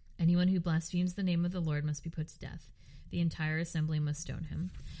 Anyone who blasphemes the name of the Lord must be put to death. The entire assembly must stone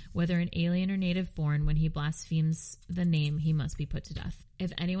him. Whether an alien or native born, when he blasphemes the name, he must be put to death.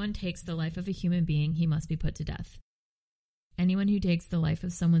 If anyone takes the life of a human being, he must be put to death. Anyone who takes the life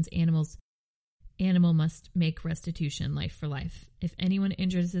of someone's animal must make restitution, life for life. If anyone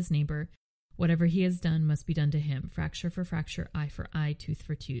injures his neighbor, whatever he has done must be done to him, fracture for fracture, eye for eye, tooth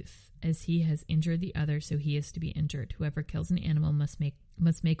for tooth. As he has injured the other, so he is to be injured. Whoever kills an animal must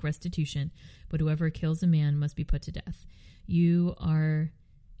make restitution, but whoever kills a man must be put to death. You are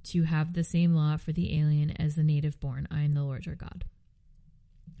to have the same law for the alien as the native born. I am the Lord your God."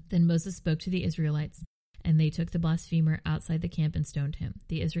 Then Moses spoke to the Israelites, and they took the blasphemer outside the camp and stoned him.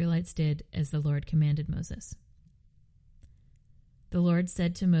 The Israelites did as the Lord commanded Moses. The Lord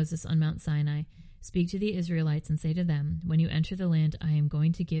said to Moses on Mount Sinai, "Speak to the Israelites and say to them, when you enter the land I am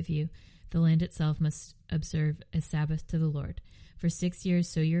going to give you, the land itself must observe a Sabbath to the Lord. For 6 years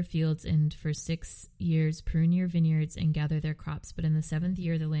sow your fields, and for 6 years prune your vineyards and gather their crops. But in the 7th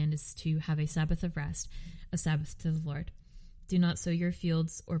year the land is to have a Sabbath of rest, a Sabbath to the Lord. Do not sow your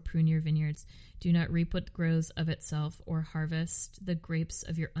fields or prune your vineyards. Do not reap what grows of itself or harvest the grapes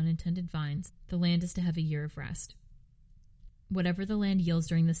of your unintended vines. The land is to have a year of rest. Whatever the land yields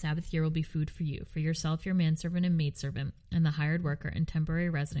during the Sabbath year will be food for you, for yourself, your manservant and maidservant, and the hired worker and temporary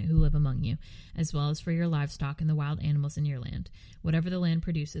resident who live among you, as well as for your livestock and the wild animals in your land. Whatever the land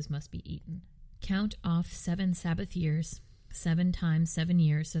produces must be eaten. Count off 7 Sabbath years, 7 times 7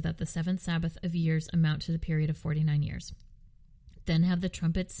 years, so that the 7th Sabbath of years amount to the period of 49 years. Then have the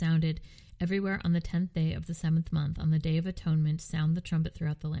trumpets sounded everywhere on the 10th day of the 7th month. On the Day of Atonement, sound the trumpet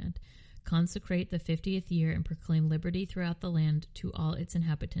throughout the land. Consecrate the 50th year and proclaim liberty throughout the land to all its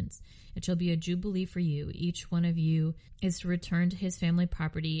inhabitants. It shall be a jubilee for you. Each one of you is to return to his family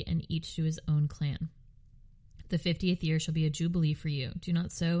property, and each to his own clan. The 50th year shall be a jubilee for you. Do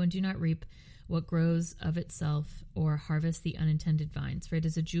not sow and do not reap what grows of itself, or harvest the unintended vines, for it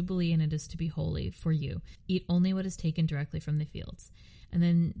is a jubilee and it is to be holy for you. Eat only what is taken directly from the fields. And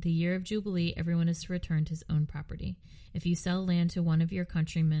then the year of Jubilee, everyone is to return to his own property. If you sell land to one of your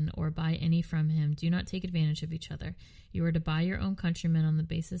countrymen or buy any from him, do not take advantage of each other. You are to buy your own countryman on the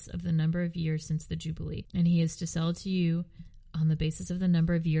basis of the number of years since the Jubilee, and he is to sell to you on the basis of the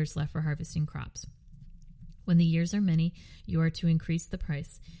number of years left for harvesting crops. When the years are many, you are to increase the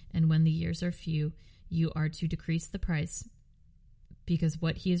price, and when the years are few, you are to decrease the price, because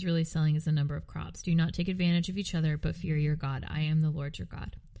what he is really selling is the number of crops. Do not take advantage of each other, but fear your God. I am the Lord your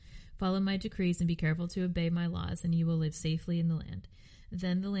God. Follow my decrees and be careful to obey my laws, and you will live safely in the land.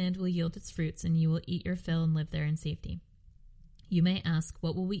 Then the land will yield its fruits, and you will eat your fill and live there in safety. You may ask,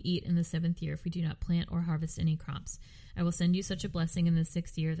 what will we eat in the 7th year if we do not plant or harvest any crops? I will send you such a blessing in the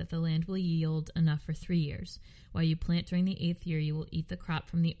 6th year that the land will yield enough for 3 years. While you plant during the 8th year, you will eat the crop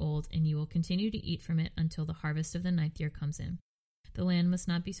from the old, and you will continue to eat from it until the harvest of the 9th year comes in. The land must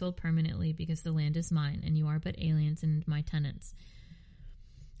not be sold permanently, because the land is mine, and you are but aliens and my tenants.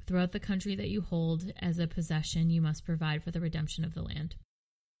 Throughout the country that you hold as a possession, you must provide for the redemption of the land.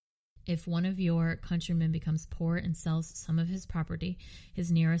 If one of your countrymen becomes poor and sells some of his property,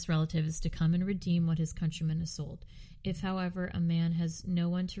 his nearest relative is to come and redeem what his countryman has sold. If, however, a man has no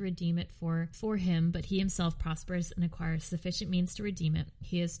one to redeem it for him, but he himself prospers and acquires sufficient means to redeem it,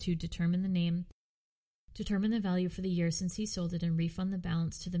 he is to determine the value for the year since he sold it and refund the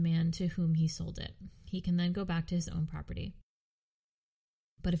balance to the man to whom he sold it. He can then go back to his own property.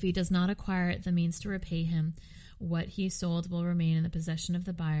 But if he does not acquire the means to repay him, what he sold will remain in the possession of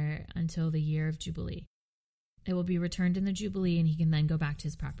the buyer until the year of Jubilee. It will be returned in the Jubilee, and he can then go back to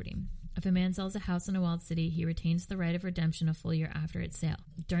his property. If a man sells a house in a walled city, he retains the right of redemption a full year after its sale.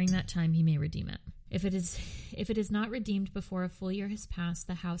 During that time, he may redeem it. If it is not redeemed before a full year has passed,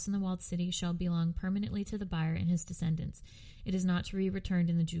 the house in the walled city shall belong permanently to the buyer and his descendants. It is not to be returned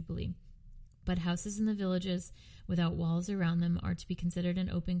in the Jubilee. But houses in the villages without walls around them are to be considered an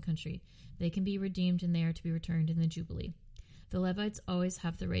open country. They can be redeemed, and they are to be returned in the Jubilee. The Levites always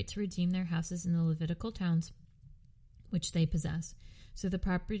have the right to redeem their houses in the Levitical towns which they possess. So the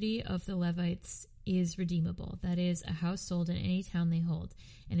property of the Levites is redeemable, that is, a house sold in any town they hold,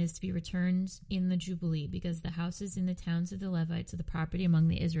 and is to be returned in the Jubilee, because the houses in the towns of the Levites are the property among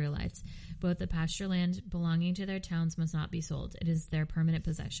the Israelites. Both the pasture land belonging to their towns must not be sold. It is their permanent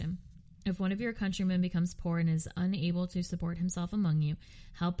possession. If one of your countrymen becomes poor and is unable to support himself among you,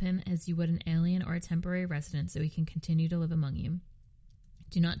 help him as you would an alien or a temporary resident, so he can continue to live among you.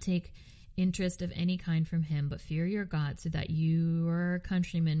 Do not take interest of any kind from him, but fear your God, so that your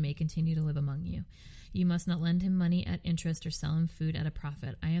countrymen may continue to live among you. You must not lend him money at interest or sell him food at a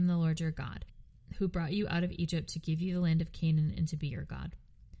profit. I am the Lord your God, who brought you out of Egypt to give you the land of Canaan and to be your God.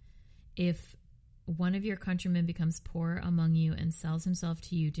 If one of your countrymen becomes poor among you and sells himself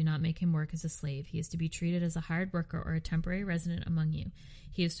to you, do not make him work as a slave. He is to be treated as a hired worker or a temporary resident among you.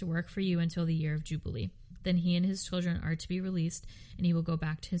 He is to work for you until the year of Jubilee. Then he and his children are to be released, and he will go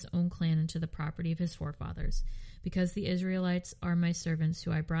back to his own clan and to the property of his forefathers. Because the Israelites are my servants,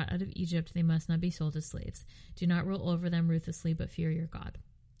 who I brought out of Egypt, they must not be sold as slaves. Do not rule over them ruthlessly, but fear your God.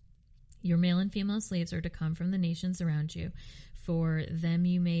 Your male and female slaves are to come from the nations around you. For them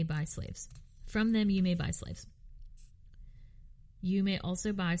you may buy slaves. From them you may buy slaves. You may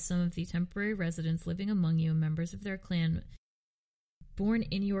also buy some of the temporary residents living among you, members of their clan, born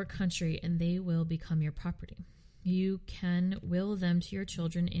in your country, and they will become your property. You can will them to your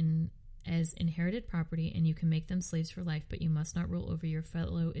children as inherited property, and you can make them slaves for life, but you must not rule over your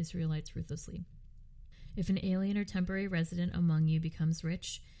fellow Israelites ruthlessly. If an alien or temporary resident among you becomes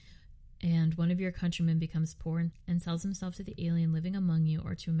rich, and one of your countrymen becomes poor and sells himself to the alien living among you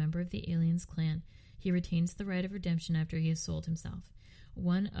or to a member of the alien's clan, he retains the right of redemption after he has sold himself.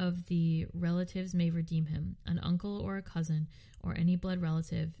 One of the relatives may redeem him. An uncle or a cousin or any blood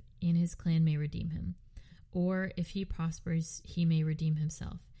relative in his clan may redeem him. Or if he prospers, he may redeem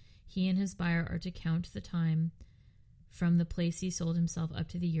himself. He and his buyer are to count the time from the place he sold himself up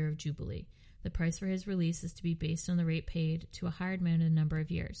to the year of Jubilee. The price for his release is to be based on the rate paid to a hired man in a number of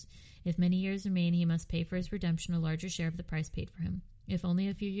years. If many years remain, he must pay for his redemption a larger share of the price paid for him. If only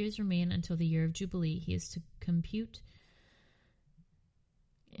a few years remain until the year of Jubilee, he is to compute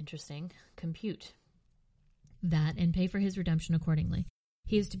that and pay for his redemption accordingly.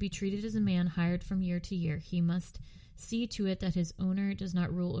 He is to be treated as a man hired from year to year. He must see to it that his owner does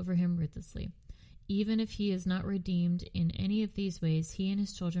not rule over him ruthlessly. Even if he is not redeemed in any of these ways, he and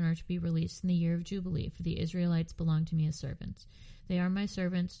his children are to be released in the year of Jubilee, for the Israelites belong to me as servants. They are my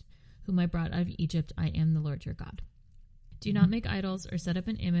servants, whom I brought out of Egypt. I am the Lord your God. Do not make idols or set up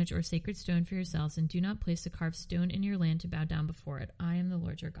an image or sacred stone for yourselves, and do not place a carved stone in your land to bow down before it. I am the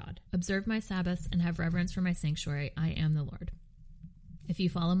Lord your God. Observe my Sabbaths and have reverence for my sanctuary. I am the Lord. If you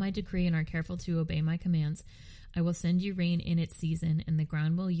follow my decree and are careful to obey my commands, I will send you rain in its season, and the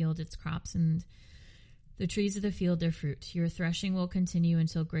ground will yield its crops, and the trees of the field their fruit. Your threshing will continue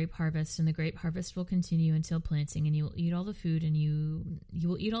until grape harvest, and the grape harvest will continue until planting, and you will eat all the food, and you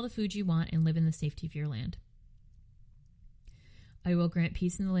will eat all the food you want and live in the safety of your land. I will grant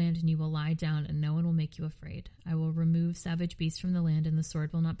peace in the land, and you will lie down, and no one will make you afraid. I will remove savage beasts from the land, and the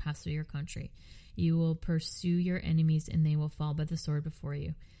sword will not pass through your country. You will pursue your enemies, and they will fall by the sword before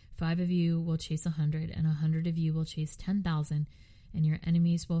you. 5 of you will chase 100, and 100 of you will chase 10,000, and your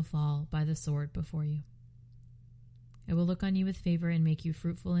enemies will fall by the sword before you. I will look on you with favor and make you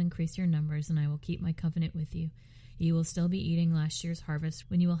fruitful and increase your numbers, and I will keep my covenant with you. You will still be eating last year's harvest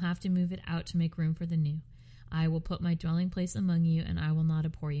when you will have to move it out to make room for the new. I will put my dwelling place among you, and I will not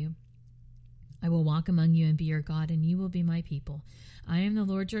abhor you. I will walk among you and be your God, and you will be my people. I am the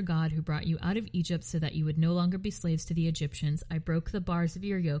Lord your God who brought you out of Egypt so that you would no longer be slaves to the Egyptians. I broke the bars of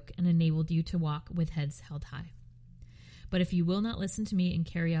your yoke and enabled you to walk with heads held high. But if you will not listen to me and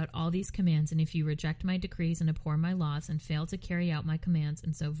carry out all these commands, and if you reject my decrees and abhor my laws and fail to carry out my commands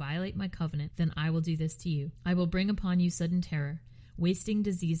and so violate my covenant, then I will do this to you. I will bring upon you sudden terror, wasting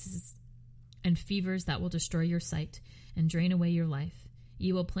diseases and fevers that will destroy your sight and drain away your life.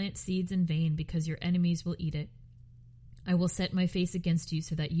 You will plant seeds in vain because your enemies will eat it. I will set my face against you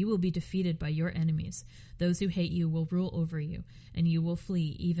so that you will be defeated by your enemies. Those who hate you will rule over you, and you will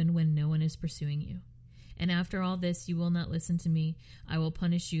flee even when no one is pursuing you. And after all this, you will not listen to me. I will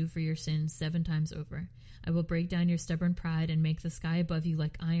punish you for your sins 7 times over. I will break down your stubborn pride and make the sky above you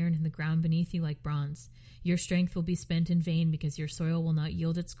like iron and the ground beneath you like bronze. Your strength will be spent in vain because your soil will not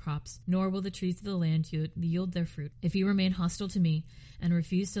yield its crops, nor will the trees of the land yield their fruit. If you remain hostile to me and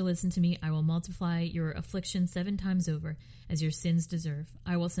refuse to listen to me, I will multiply your affliction 7 times over, as your sins deserve.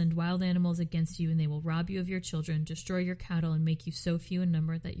 I will send wild animals against you, and they will rob you of your children, destroy your cattle, and make you so few in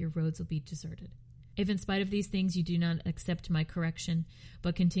number that your roads will be deserted. If in spite of these things you do not accept my correction,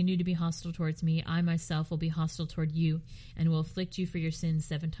 but continue to be hostile towards me, I myself will be hostile toward you, and will afflict you for your sins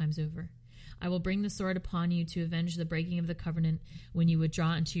 7 times over. I will bring the sword upon you to avenge the breaking of the covenant when you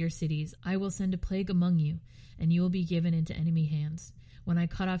withdraw into your cities. I will send a plague among you, and you will be given into enemy hands. When I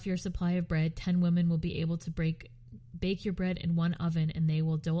cut off your supply of bread, 10 women will be able to bake your bread in 1 oven, and they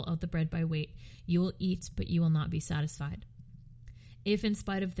will dole out the bread by weight. You will eat, but you will not be satisfied. If in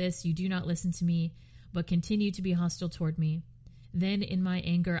spite of this you do not listen to me, but continue to be hostile toward me, then in my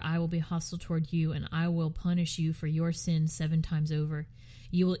anger I will be hostile toward you, and I will punish you for your sins 7 times over.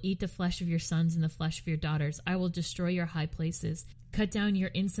 You will eat the flesh of your sons and the flesh of your daughters. I will destroy your high places, cut down your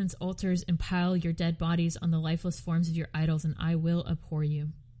incense altars, and pile your dead bodies on the lifeless forms of your idols, and I will abhor you.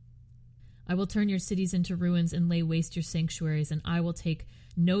 I will turn your cities into ruins and lay waste your sanctuaries, and I will take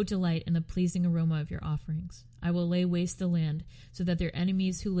no delight in the pleasing aroma of your offerings. I will lay waste the land, so that their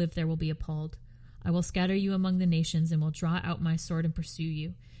enemies who live there will be appalled. I will scatter you among the nations, and will draw out my sword and pursue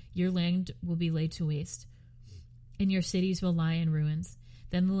you. Your land will be laid to waste, and your cities will lie in ruins.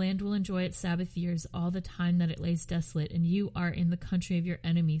 Then the land will enjoy its Sabbath years all the time that it lays desolate, and you are in the country of your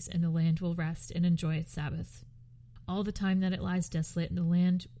enemies, and the land will rest and enjoy its Sabbath. All the time that it lies desolate, and the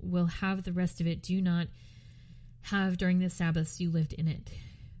land will have the rest of it do not have during the Sabbaths you lived in it.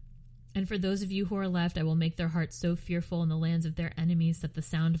 And for those of you who are left, I will make their hearts so fearful in the lands of their enemies that the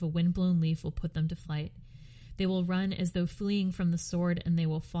sound of a wind-blown leaf will put them to flight. They will run as though fleeing from the sword, and they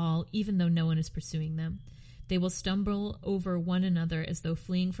will fall, even though no one is pursuing them. They will stumble over one another as though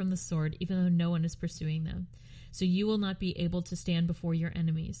fleeing from the sword, even though no one is pursuing them. So you will not be able to stand before your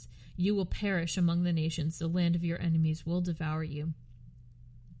enemies. You will perish among the nations. The land of your enemies will devour you.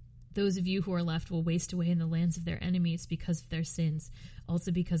 Those of you who are left will waste away in the lands of their enemies because of their sins.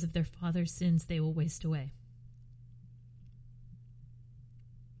 Also because of their fathers' sins, they will waste away.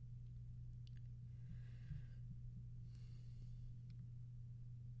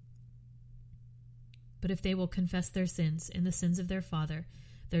 But if they will confess their sins and the sins of their father,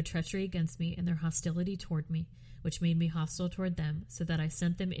 their treachery against me and their hostility toward me, which made me hostile toward them, so that I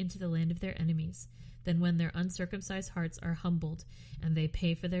sent them into the land of their enemies, then when their uncircumcised hearts are humbled and they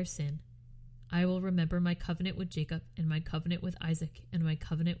pay for their sin, I will remember my covenant with Jacob and my covenant with Isaac and my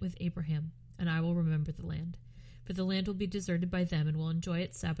covenant with Abraham, and I will remember the land. For the land will be deserted by them and will enjoy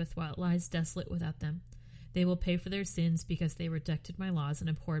its Sabbath while it lies desolate without them. They will pay for their sins because they rejected my laws and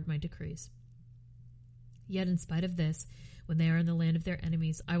abhorred my decrees. Yet in spite of this, when they are in the land of their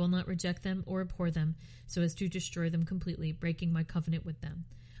enemies, I will not reject them or abhor them, so as to destroy them completely, breaking my covenant with them.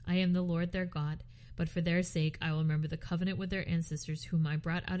 I am the Lord their God, but for their sake I will remember the covenant with their ancestors, whom I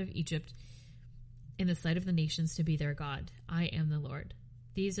brought out of Egypt in the sight of the nations to be their God. I am the Lord.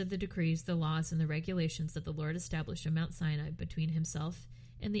 These are the decrees, the laws, and the regulations that the Lord established on Mount Sinai between himself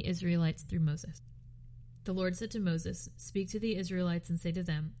and the Israelites through Moses. The Lord said to Moses, "Speak to the Israelites and say to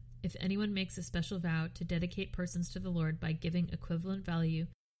them, if anyone makes a special vow to dedicate persons to the Lord by giving equivalent value,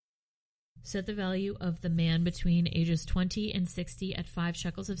 set the value of the man between ages 20 and 60 at 5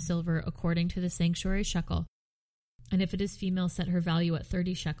 shekels of silver according to the sanctuary shekel. And if it is female, set her value at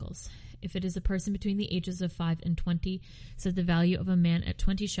 30 shekels. If it is a person between the ages of 5 and 20, set the value of a man at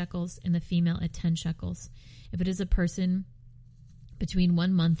 20 shekels and the female at 10 shekels. If it is a person between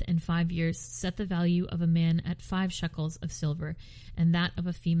 1 month and 5 years, set the value of a man at 5 shekels of silver, and that of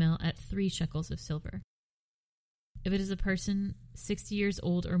a female at 3 shekels of silver. If it is a person 60 years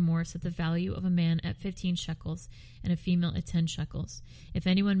old or more, set the value of a man at 15 shekels, and a female at 10 shekels. If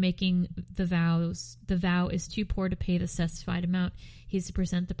anyone making the vow is too poor to pay the specified amount, he is to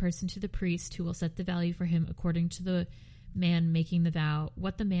present the person to the priest, who will set the value for him according to the man making the vow,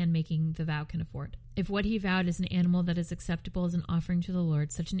 what the man making the vow can afford. If what he vowed is an animal that is acceptable as an offering to the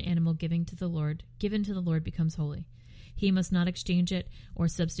Lord, such an animal given to the Lord becomes holy. He must not exchange it or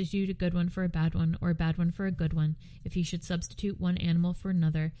substitute a good one for a bad one or a bad one for a good one. If he should substitute one animal for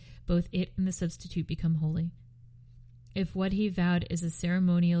another, both it and the substitute become holy. If what he vowed is a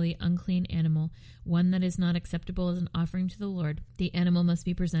ceremonially unclean animal, one that is not acceptable as an offering to the Lord, the animal must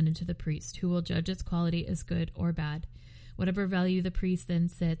be presented to the priest, who will judge its quality as good or bad. Whatever value the priest then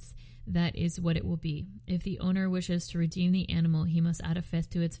sets, that is what it will be. If the owner wishes to redeem the animal, he must add a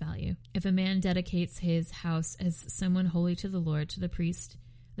fifth to its value. If a man dedicates his house as someone holy to the Lord, to the priest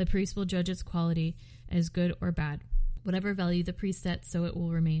will judge its quality as good or bad. Whatever value the priest sets, so it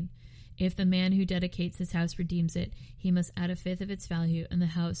will remain. If the man who dedicates his house redeems it, he must add a fifth of its value, and the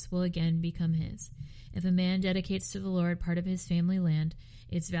house will again become his. If a man dedicates to the Lord part of his family land,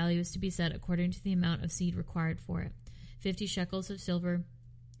 its value is to be set according to the amount of seed required for it. 50 shekels of silver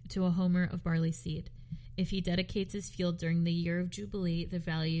to a homer of barley seed. If he dedicates his field during the year of Jubilee, the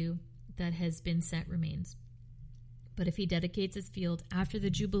value that has been set remains. But if he dedicates his field after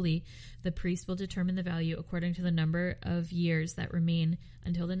the Jubilee, the priest will determine the value according to the number of years that remain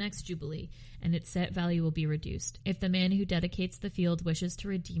until the next Jubilee, and its set value will be reduced. If the man who dedicates the field wishes to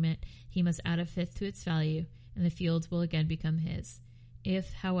redeem it, he must add a fifth to its value, and the field will again become his.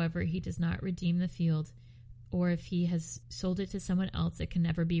 If, however, he does not redeem the field, or if he has sold it to someone else, it can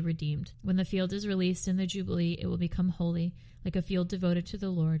never be redeemed. When the field is released in the Jubilee, it will become holy. Like a field devoted to the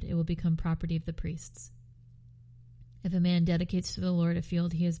Lord, it will become property of the priests. If a man dedicates to the Lord a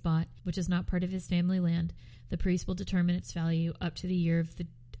field he has bought, which is not part of his family land, the priest will determine its value up to the year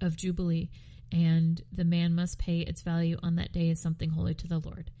of Jubilee, and the man must pay its value on that day as something holy to the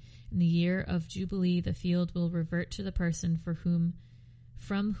Lord. In the year of Jubilee, the field will revert to the person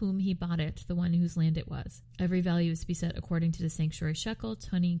from whom he bought it, the one whose land it was. Every value is to be set according to the sanctuary shekel,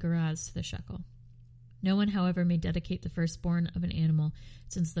 20 gerahs to the shekel. No one, however, may dedicate the firstborn of an animal,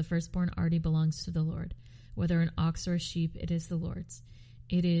 since the firstborn already belongs to the Lord. Whether an ox or a sheep, it is the Lord's.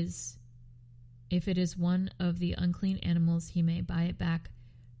 If it is one of the unclean animals, he may buy it back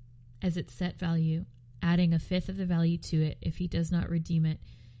as its set value, adding a fifth of the value to it. If he does not redeem it,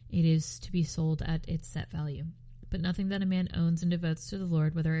 it is to be sold at its set value. But nothing that a man owns and devotes to the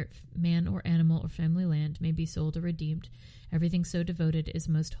Lord, whether man or animal or family land, may be sold or redeemed. Everything so devoted is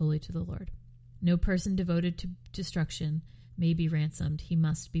most holy to the Lord. No person devoted to destruction may be ransomed. He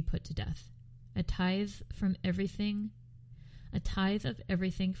must be put to death. A tithe of everything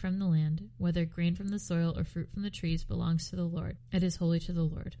from the land, whether grain from the soil or fruit from the trees, belongs to the Lord. It is holy to the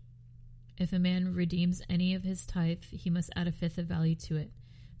Lord. If a man redeems any of his tithe, he must add a fifth of value to it.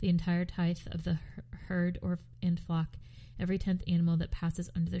 The entire tithe of the herd and flock, every 10th animal that passes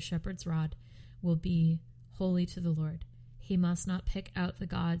under the shepherd's rod, will be holy to the Lord. He must not pick out the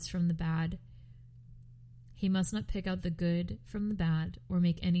gods from the bad. He must not pick out the good from the bad, or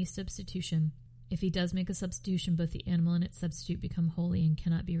make any substitution. If he does make a substitution, both the animal and its substitute become holy and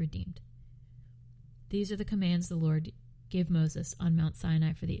cannot be redeemed. These are the commands the Lord gave Moses on Mount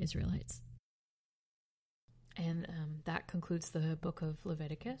Sinai for the Israelites. And that concludes the book of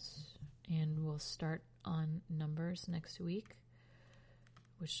Leviticus, and we'll start on Numbers next week,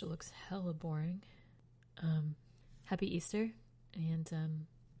 which looks hella boring. Happy Easter, and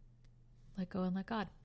let go and let God.